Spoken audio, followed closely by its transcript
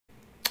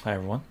Hi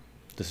everyone,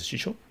 this is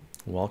Chycho.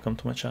 Welcome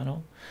to my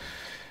channel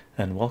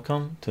and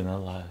welcome to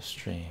another live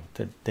stream.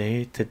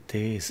 Today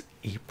is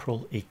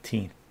April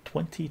 18th,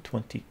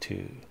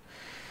 2022,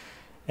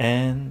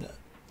 and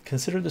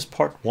consider this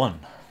part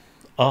one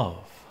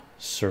of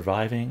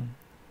surviving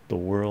the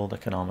World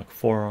Economic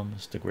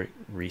Forum's The Great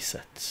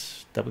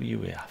Resets,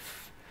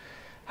 WEF,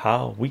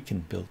 how we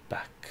can build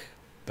back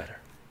better.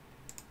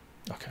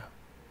 Okay.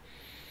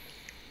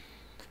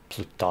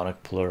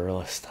 Plutonic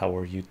Pluralist, how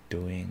are you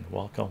doing?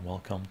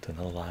 Welcome to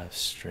the live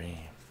stream.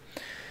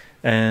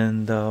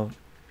 And for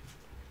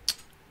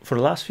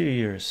the last few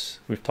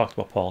years we've talked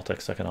about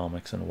politics,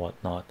 economics and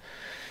whatnot,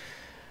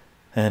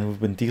 and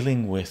we've been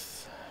dealing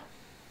with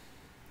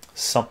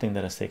something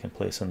that has taken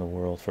place in the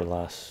world for the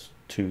last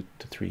 2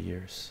 to 3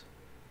 years,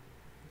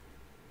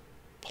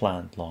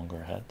 planned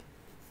longer ahead,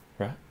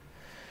 right,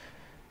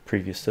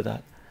 previous to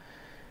that.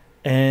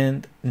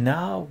 And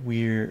now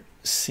we're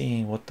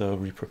seeing what the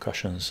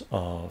repercussions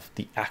of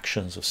the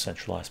actions of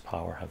centralized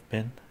power have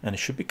been, and it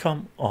should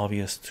become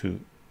obvious to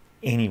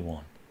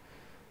anyone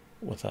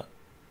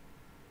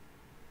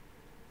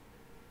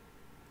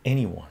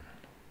anyone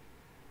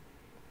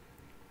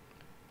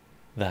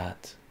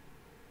that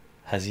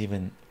has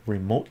even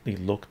remotely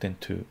looked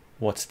into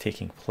what's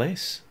taking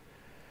place,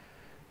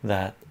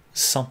 that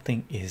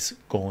something is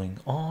going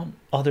on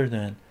other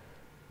than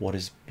what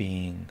is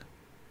being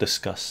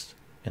discussed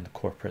in the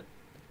corporate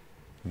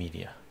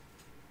media.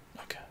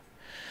 Okay,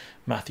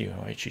 Matthew,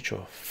 all right,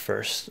 Chycho,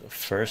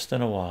 first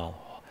in a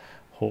while.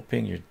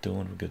 Hoping you're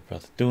doing good,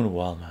 brother. Doing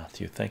well,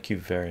 Matthew. Thank you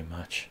very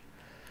much.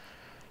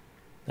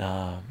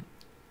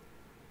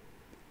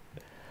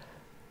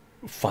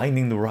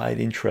 Finding the ride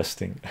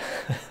interesting.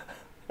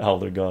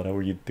 Elder God, how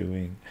are you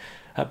doing?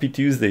 Happy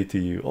Tuesday to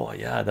you. Oh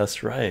yeah,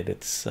 that's right.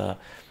 It's oh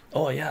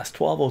yeah, it's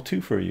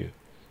 12:02 for you.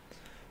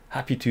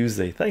 Happy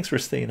Tuesday. Thanks for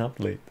staying up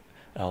late,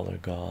 Elder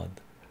God.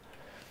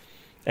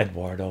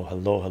 Eduardo,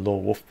 hello,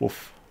 woof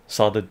woof.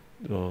 Saw the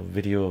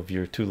video of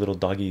your two little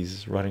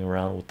doggies running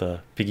around with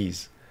the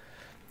piggies.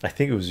 I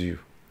think it was you.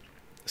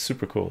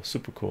 Super cool,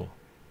 super cool.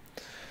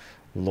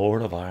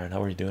 Lord of Iron,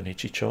 how are you doing?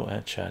 Chycho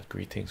and Chad,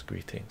 greetings.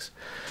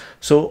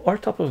 So our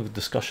topic of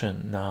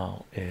discussion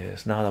now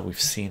is, now that we've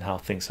seen how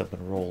things have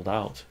been rolled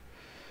out,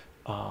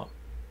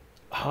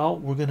 how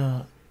we're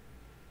gonna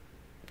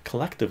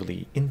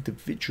collectively,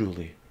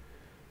 individually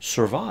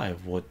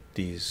survive what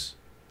these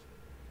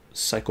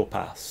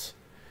psychopaths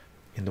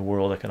in the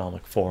World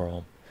Economic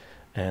Forum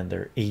and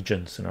their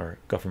agents in our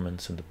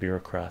governments and the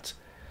bureaucrats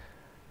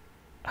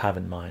have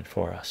in mind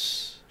for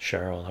us.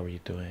 Cheryl, how are you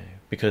doing?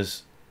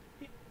 Because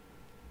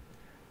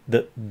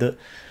the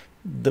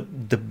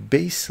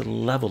base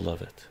level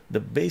of it,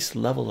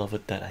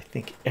 that I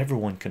think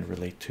everyone can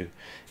relate to,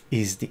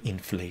 is the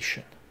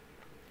inflation,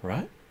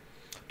 right?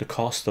 The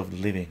cost of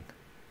living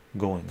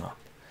going up.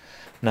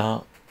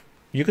 Now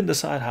you can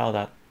decide how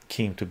that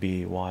came to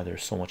be, why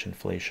there's so much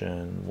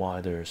inflation, why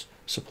there's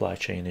supply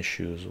chain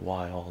issues,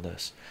 why all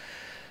this.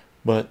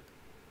 But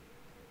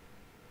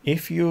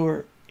if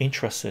you're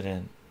interested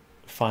in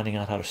finding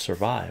out how to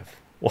survive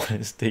what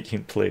is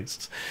taking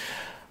place,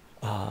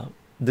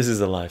 this is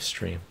a live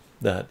stream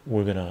that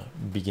we're gonna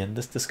begin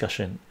this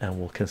discussion, and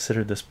we'll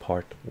consider this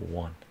part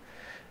one.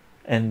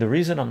 And the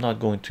reason I'm not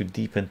going too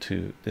deep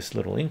into this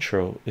little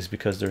intro is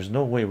because there's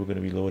no way we're going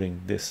to be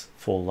loading this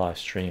full live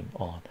stream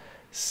on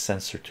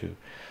CensorTube.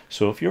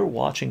 So if you're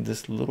watching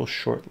this little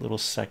short little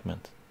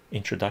segment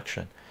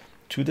introduction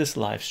to this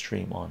live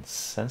stream on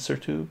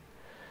CensorTube,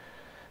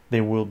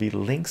 there will be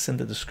links in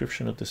the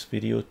description of this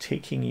video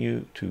taking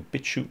you to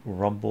BitChute,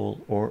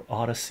 Rumble, or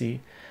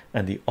Odyssey,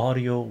 and the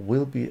audio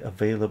will be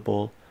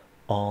available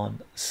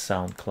on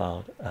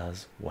SoundCloud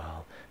as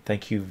well.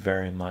 Thank you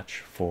very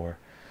much for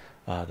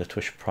the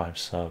Twitch Prime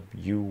sub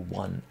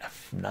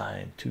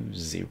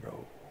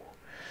U1F920,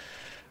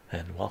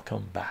 and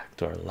welcome back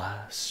to our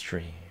last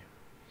stream.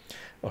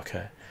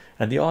 Okay,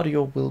 and the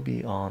audio will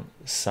be on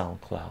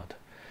SoundCloud.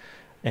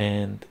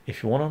 And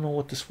if you want to know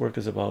what this work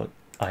is about,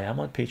 I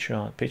am on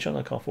Patreon,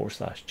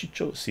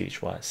 patreon.com/chycho,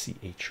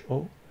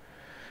 CHYCHO.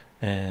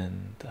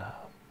 And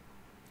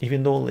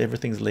even though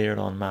everything's layered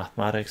on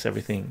mathematics,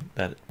 everything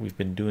that we've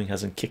been doing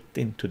hasn't kicked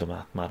into the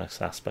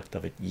mathematics aspect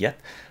of it yet,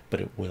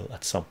 but it will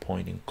at some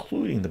point,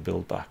 including the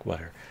build back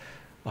better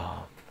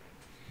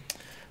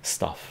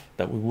stuff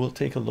that we will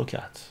take a look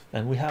at,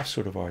 and we have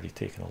sort of already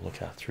taken a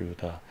look at through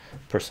the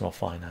personal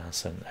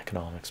finance and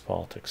economics,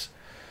 politics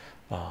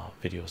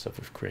videos that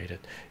we've created.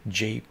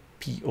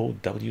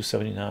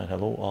 JPOW79,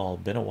 hello all,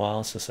 been a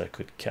while since I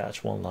could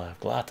catch one live.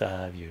 Glad to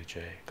have you,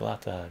 Jay,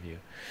 glad to have you.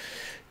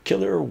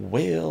 Killer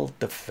Whale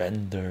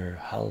Defender,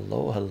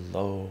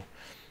 hello.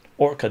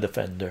 Orca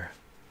Defender,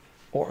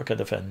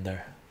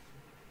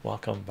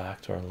 welcome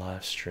back to our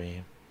live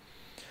stream.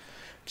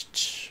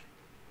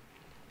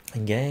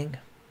 And gang,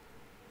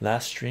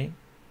 last stream,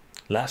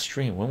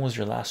 when was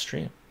your last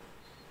stream?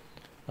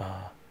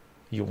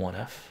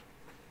 U1F,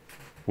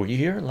 were you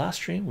here last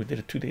stream? We did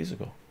it 2 days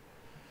ago.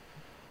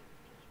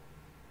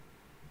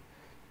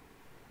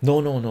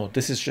 No,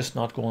 this is just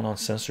not going on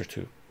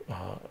CensorTube.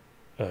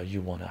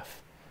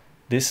 U1F.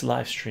 This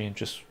live stream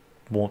just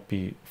won't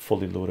be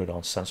fully loaded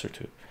on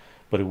CensorTube,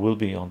 but it will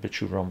be on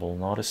BitChute, Rumble,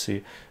 and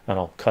Odyssey, and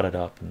I'll cut it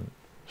up and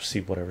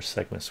see whatever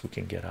segments we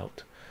can get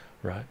out.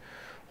 Right?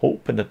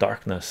 Hope in the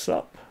darkness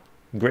up.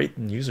 Great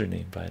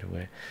username, by the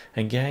way.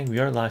 And gang, we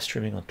are live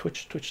streaming on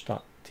Twitch,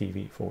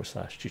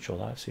 twitch.tv/chycho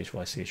live,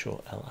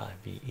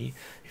 CHYCHOLIVE.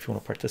 If you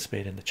want to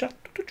participate in the chat,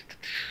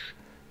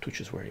 Twitch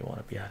is where you want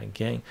to be at. And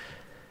gang,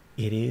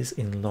 it is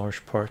in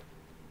large part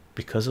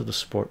because of the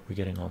support we're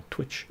getting on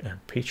Twitch and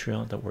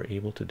Patreon that we're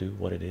able to do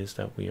what it is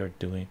that we are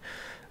doing,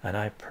 and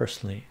I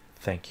personally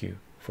thank you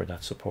for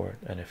that support.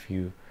 And if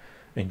you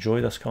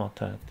enjoy this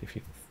content, if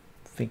you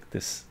think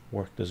this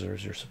work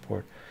deserves your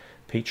support,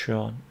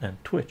 Patreon and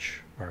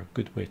Twitch are a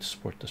good way to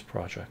support this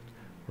project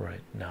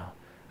right now,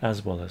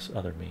 as well as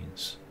other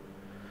means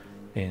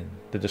in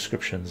the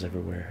descriptions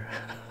everywhere.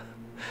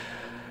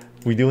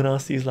 We do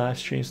announce these live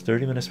streams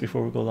 30 minutes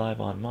before we go live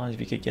on Minds,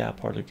 VK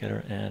Gap, Parler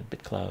Getter, and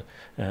Bitclout.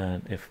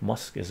 And if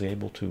Musk is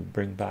able to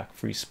bring back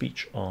free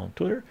speech on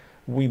Twitter,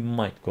 we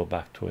might go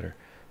back to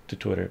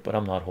Twitter, but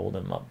I'm not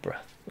holding my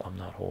breath. I'm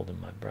not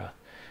holding my breath.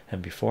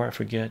 And before I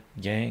forget,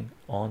 gang,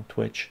 on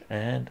Twitch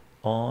and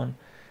on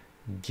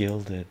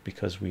Gilded,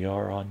 because we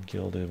are on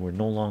Gilded. I'm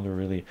no longer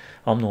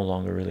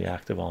really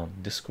active on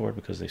Discord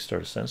because they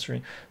started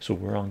censoring, so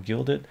we're on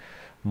Gilded.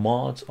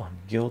 Mods on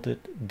Gilded,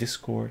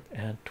 Discord,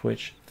 and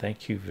Twitch,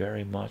 thank you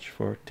very much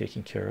for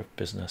taking care of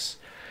business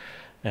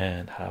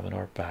and having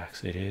our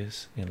backs. It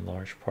is in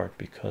large part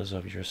because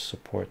of your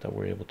support that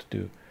we're able to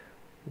do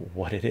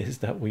what it is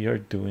that we are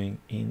doing.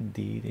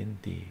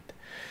 Indeed.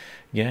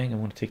 Gang, I'm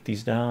going to take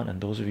these down, and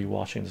those of you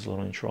watching this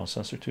little intro on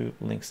CensorTube,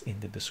 links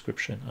in the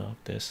description of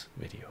this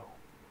video.